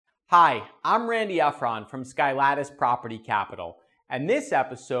Hi, I'm Randy Efron from Skylattice Property Capital, and this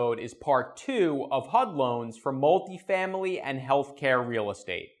episode is part 2 of HUD loans for multifamily and healthcare real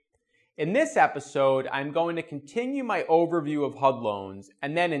estate. In this episode, I'm going to continue my overview of HUD loans,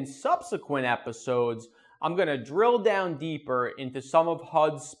 and then in subsequent episodes, I'm going to drill down deeper into some of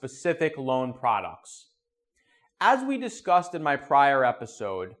HUD's specific loan products. As we discussed in my prior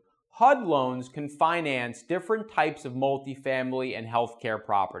episode, HUD loans can finance different types of multifamily and healthcare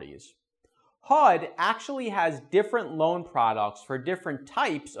properties. HUD actually has different loan products for different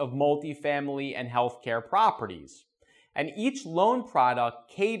types of multifamily and healthcare properties. And each loan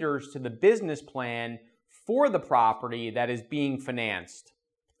product caters to the business plan for the property that is being financed.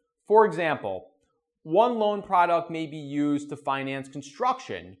 For example, one loan product may be used to finance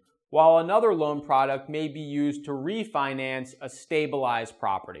construction, while another loan product may be used to refinance a stabilized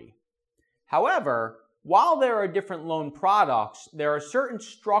property. However, while there are different loan products, there are certain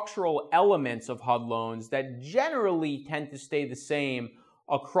structural elements of HUD loans that generally tend to stay the same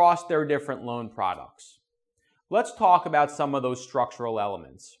across their different loan products. Let's talk about some of those structural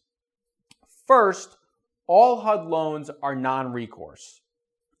elements. First, all HUD loans are non-recourse.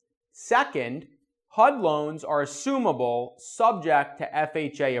 Second, HUD loans are assumable subject to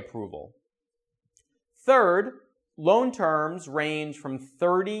FHA approval. Third, loan terms range from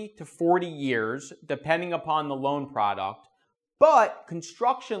 30 to 40 years, depending upon the loan product, but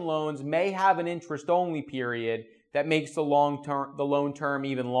construction loans may have an interest-only period that makes the loan term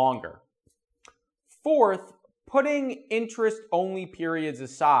even longer. Fourth, putting interest-only periods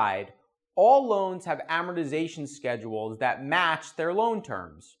aside, all loans have amortization schedules that match their loan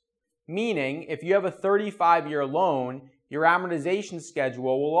terms. Meaning, if you have a 35-year loan, your amortization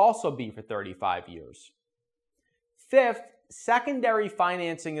schedule will also be for 35 years. Fifth, secondary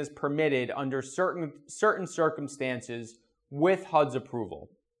financing is permitted under certain circumstances with HUD's approval.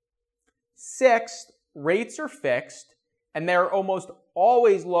 Sixth, rates are fixed, and they're almost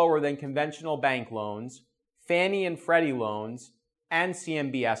always lower than conventional bank loans, Fannie and Freddie loans, and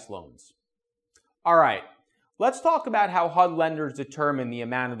CMBS loans. All right, let's talk about how HUD lenders determine the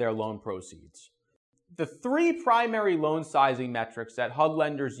amount of their loan proceeds. The three primary loan sizing metrics that HUD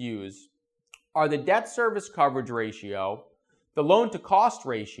lenders use are the debt service coverage ratio, the loan to cost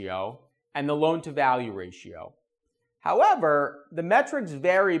ratio, and the loan to value ratio. However, the metrics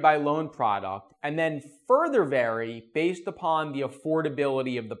vary by loan product and then further vary based upon the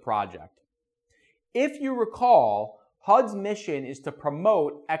affordability of the project. If you recall, HUD's mission is to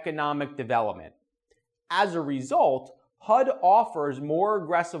promote economic development. As a result, HUD offers more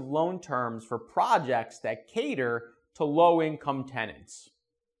aggressive loan terms for projects that cater to low-income tenants.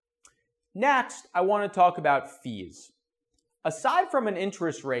 Next, I want to talk about fees. Aside from an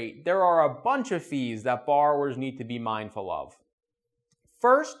interest rate, there are a bunch of fees that borrowers need to be mindful of.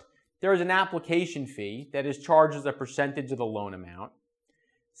 First, there is an application fee that is charged as a percentage of the loan amount.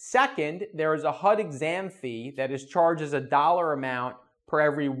 Second, there is a HUD exam fee that is charged as a dollar amount per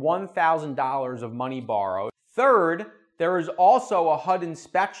every $1,000 of money borrowed. Third, there is also a HUD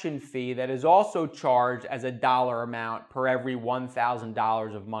inspection fee that is also charged as a dollar amount per every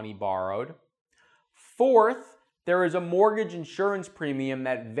 $1,000 of money borrowed. Fourth, there is a mortgage insurance premium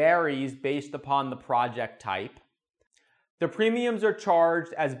that varies based upon the project type. The premiums are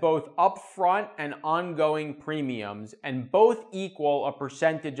charged as both upfront and ongoing premiums, and both equal a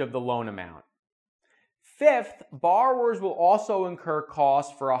percentage of the loan amount. Fifth, borrowers will also incur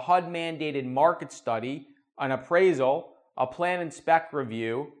costs for a HUD-mandated market study, an appraisal, a plan and spec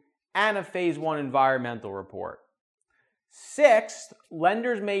review, and a Phase 1 environmental report. Sixth,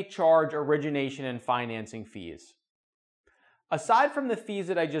 lenders may charge origination and financing fees. Aside from the fees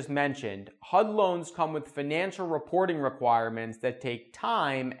that I just mentioned, HUD loans come with financial reporting requirements that take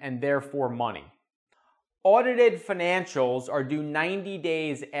time and therefore money. Audited financials are due 90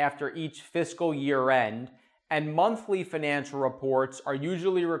 days after each fiscal year end, and monthly financial reports are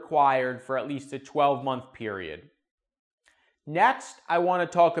usually required for at least a 12-month period. Next, I want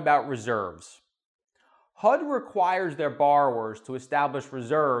to talk about reserves. HUD requires their borrowers to establish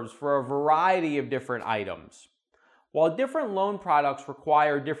reserves for a variety of different items. While different loan products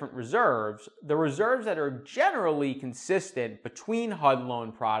require different reserves, the reserves that are generally consistent between HUD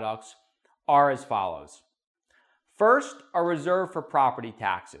loan products are as follows. First, a reserve for property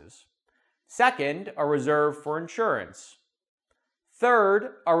taxes. Second, a reserve for insurance.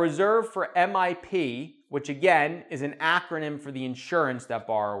 Third, a reserve for MIP, which again is an acronym for the insurance that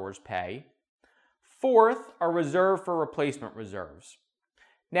borrowers pay. Fourth, a reserve for replacement reserves.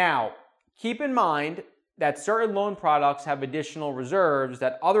 Now, keep in mind that certain loan products have additional reserves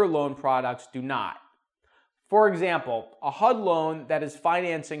that other loan products do not. For example, a HUD loan that is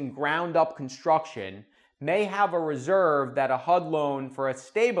financing ground-up construction may have a reserve that a HUD loan for a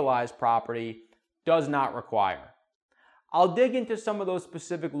stabilized property does not require. I'll dig into some of those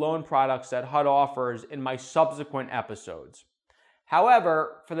specific loan products that HUD offers in my subsequent episodes.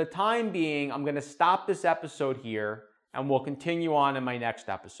 However, for the time being, I'm going to stop this episode here and we'll continue on in my next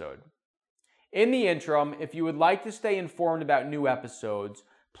episode. In the interim, if you would like to stay informed about new episodes,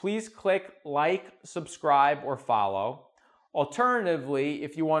 please click like, subscribe, or follow. Alternatively,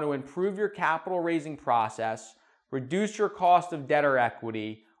 if you want to improve your capital raising process, reduce your cost of debt or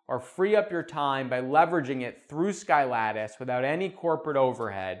equity, or free up your time by leveraging it through SkyLattice without any corporate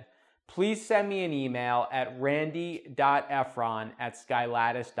overhead, please send me an email at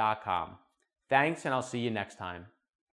randy.efron@skylattice.com. Thanks, and I'll see you next time.